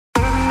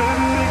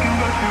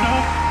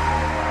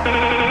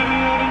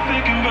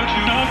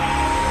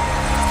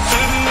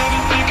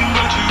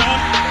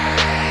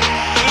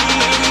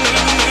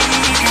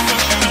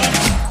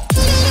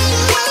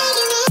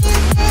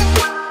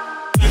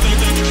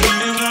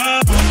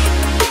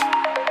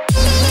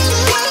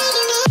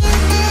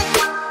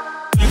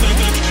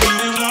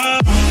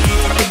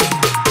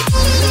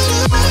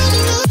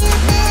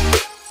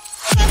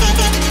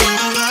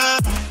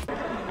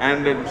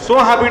and so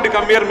happy to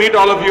come here meet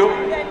all of you.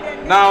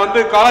 நான் வந்து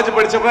college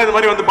படிச்சப்ப இந்த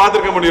மாதிரி வந்து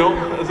பார்த்திருக்க முடியும்.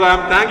 So I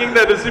am thanking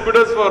the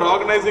distributors for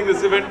organizing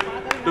this event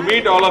to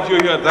meet all of you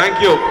here. Thank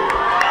you.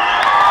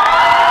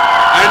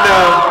 And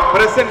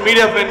press and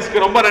media friends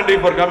க்கு ரொம்ப நன்றி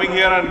for coming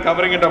here and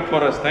covering it up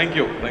for us. Thank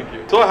you. Thank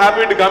you. So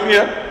happy to come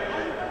here.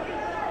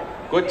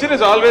 Kochi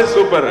is always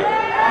super.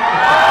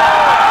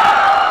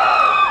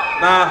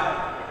 நான்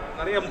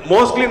நிறைய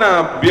mostly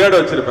நான் beard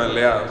வச்சிருப்பேன்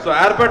இல்லையா. So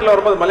airportல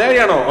வரும்போது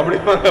மலையாளியானோ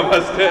அப்படிப்பாங்க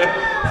first.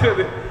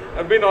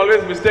 I've been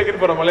always mistaken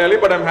for a Malayali,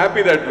 but I'm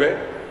happy that way.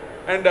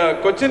 And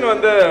Cochin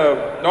வந்து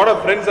lot of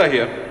friends are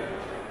here.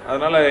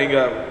 அதனால இங்க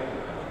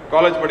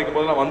college படிக்கும்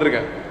போது நான்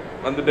வந்திருக்கேன்.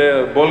 வந்துட்டு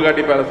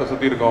போல்காட்டி பேலஸை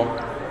சுத்தி இருக்கோம்.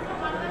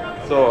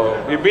 So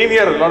we've been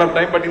here a lot of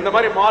time, but இந்த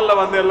மாதிரி மால்ல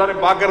வந்து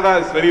எல்லாரும் பார்க்கறதா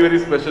is very very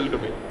special to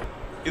me.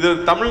 இது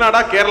தமிழ்நாடா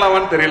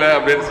கேரளாவான்னு தெரியல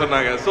அப்படின்னு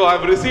சொன்னாங்க. So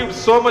I've received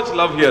so much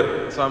love here.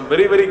 So I'm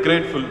very very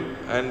grateful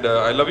and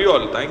I love you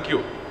all. Thank you.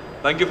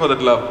 Thank you for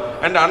that love.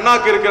 And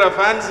அண்ணாக்கு இருக்கிற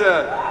fans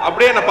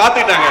அப்படியே என்ன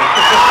பார்த்துட்டாங்க.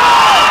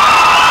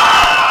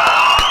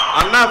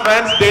 அண்ணா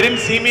fans they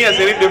didn't see me as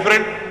any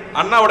different.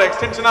 அண்ணாவோட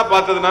எக்ஸ்டென்ஷனா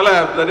பார்த்ததுனால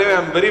that day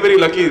I'm very very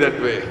lucky that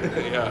way.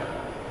 Yeah.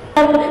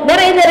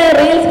 There are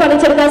reels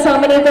panichirka so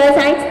many times.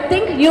 I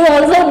think you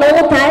also know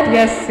that.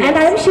 Yes. And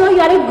I'm sure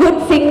you are a good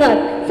singer.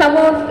 Some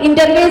of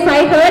interviews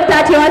I heard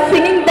that you are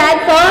singing that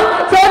song.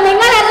 So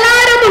ningal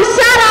ellarum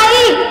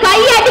usharayi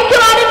kai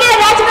adikkuvaninge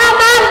Rachna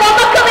ma'am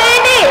namakku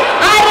vendi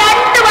aa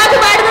rendu vaakku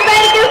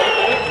paadunnaayirukku.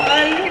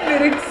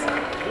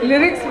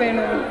 Lyrics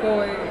venum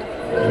poi.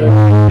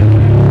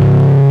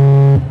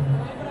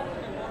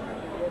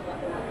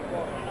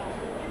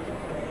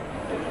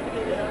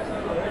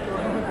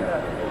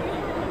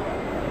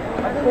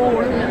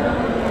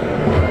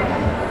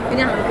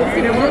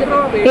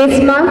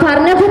 മാം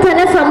പറഞ്ഞപ്പോ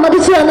തന്നെ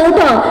സമ്മതിച്ചു വന്നു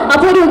കേട്ടോ.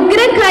 അപ്പൊ ഒരു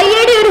ഉഗ്രൻ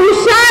കയ്യടി, ഒരു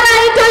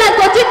ഉഷാറായിട്ടുള്ള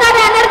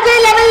കൊച്ചിക്കാരുടെ എനർജി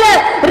ലെവലില്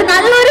ഒരു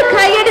നല്ലൊരു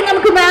കയ്യടി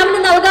നമുക്ക് മാമിന്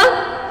നൽകാം.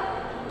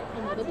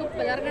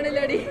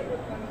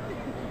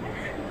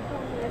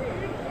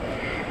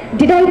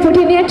 Did I put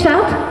in a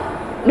trap?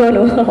 No.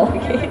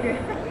 Okay.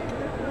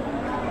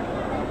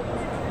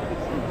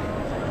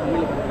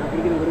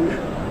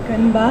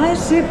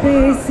 Kanbash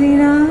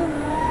pesina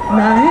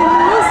na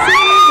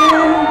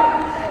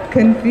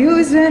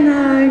confusion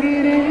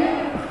agire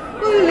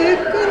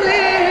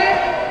ulukule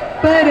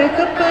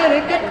paraka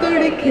paraka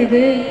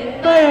tudikide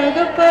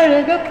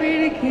paraga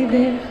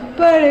pidikide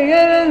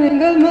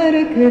parayangal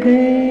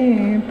marukide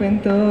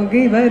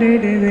pentogi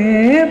varudude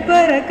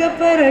paraka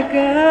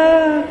paraga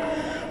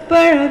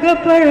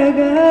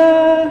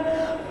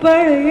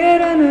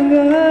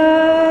parayangal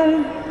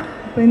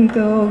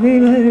pentogi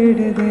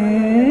varudude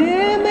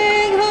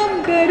megham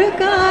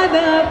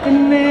karukada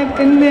pinne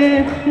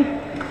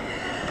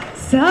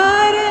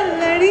Sara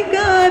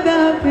ladikada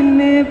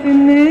pinne.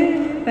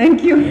 Thank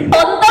you.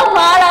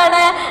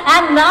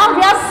 And now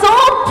we are so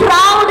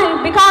proud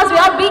because we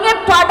are being a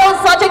part of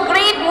such a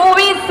great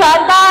movie,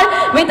 Sardar,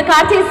 with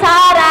Karthi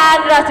At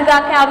and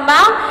Rajika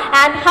ma'am.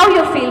 And how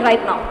you feel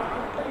right now?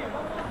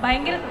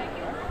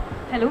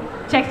 Hello,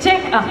 check.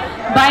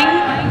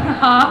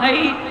 Hi.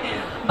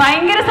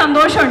 ഭയങ്കര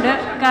സന്തോഷമുണ്ട്.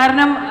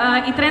 കാരണം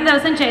ഇത്രയും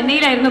ദിവസം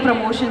ചെന്നൈയിലായിരുന്നു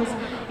promotions.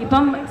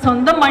 ഇപ്പം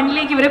സ്വന്തം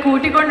മണ്ണിലേക്ക് ഇവരെ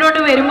കൂട്ടിക്കൊണ്ടുകൊണ്ട്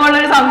വരുമ്പോൾ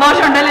ഉള്ളൊരു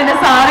സന്തോഷം ഉണ്ടല്ലോ എൻ്റെ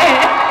സാറേ.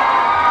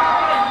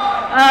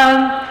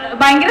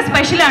 ഭയങ്കര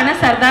സ്പെഷ്യലാണ്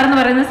സർദാർ എന്ന്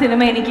പറയുന്ന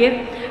സിനിമ എനിക്ക്.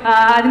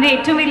 അതിൻ്റെ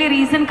ഏറ്റവും വലിയ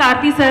റീസൺ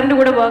കാർത്തി സാറിൻ്റെ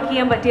കൂടെ വർക്ക്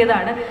ചെയ്യാൻ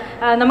പറ്റിയതാണ്.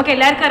 നമുക്ക്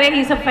എല്ലാവർക്കും അറിയാം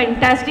he's A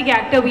fantastic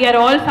actor. V are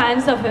all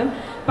fans of him.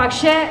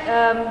 പക്ഷേ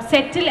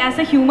സെറ്റിൽ as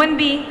A human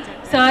being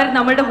sir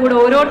നമ്മുടെ കൂടെ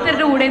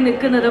ഓരോരുത്തരുടെ കൂടെ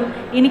നിൽക്കുന്നതും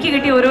എനിക്ക്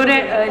കിട്ടിയ ഓരോരോ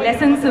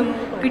ലെസൺസും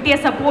കിട്ടിയ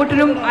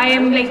സപ്പോർട്ടിനും I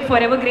M like for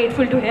ever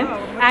grateful to him.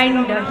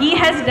 And he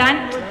has done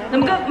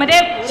നമുക്ക് മറ്റേ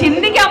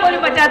ചിന്തിക്കാൻ പോലും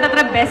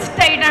പറ്റാത്തത്ര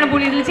ബെസ്റ്റായിട്ടാണ്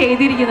പുള്ളി ഇതിൽ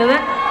ചെയ്തിരിക്കുന്നത്.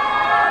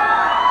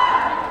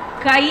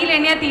 കയ്യിൽ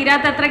എണ്ണിയാൽ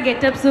തീരാത്തത്ര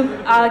ഗെറ്റപ്സും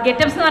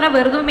എന്ന് പറഞ്ഞാൽ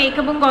വെറുതെ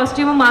മേക്കപ്പും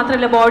കോസ്റ്റ്യൂമും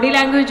മാത്രമല്ല, ബോഡി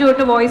ലാംഗ്വേജ്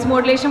തൊട്ട് വോയിസ്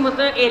മോഡുലേഷൻ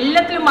മൊത്തം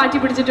എല്ലാത്തിലും മാറ്റി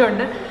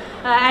പിടിച്ചിട്ടുണ്ട്.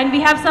 And we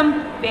have some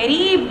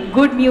very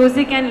good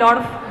music and lot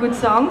of good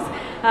songs.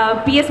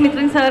 PS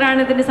മിത്രൻ സാറാണ്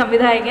ഇതിൻ്റെ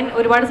സംവിധായകൻ.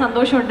 ഒരുപാട്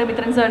സന്തോഷമുണ്ട്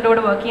മിത്രൻ സാറിൻ്റെ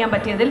കൂടെ വർക്ക് ചെയ്യാൻ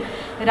പറ്റിയതിൽ.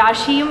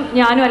 രാശിയും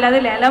ഞാനും അല്ലാതെ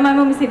ലേല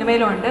മാമും ഈ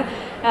സിനിമയിലുണ്ട്.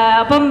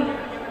 അപ്പം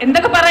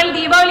എന്തൊക്കെ പറയാൻ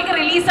ദീപാവലിക്ക്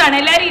റിലീസാണ്.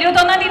 എല്ലാവരും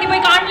 21-ാം തീയതി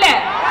പോയി കാണില്ലേ?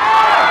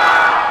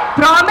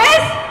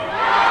 Promise?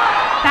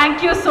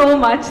 Thank you so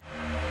much.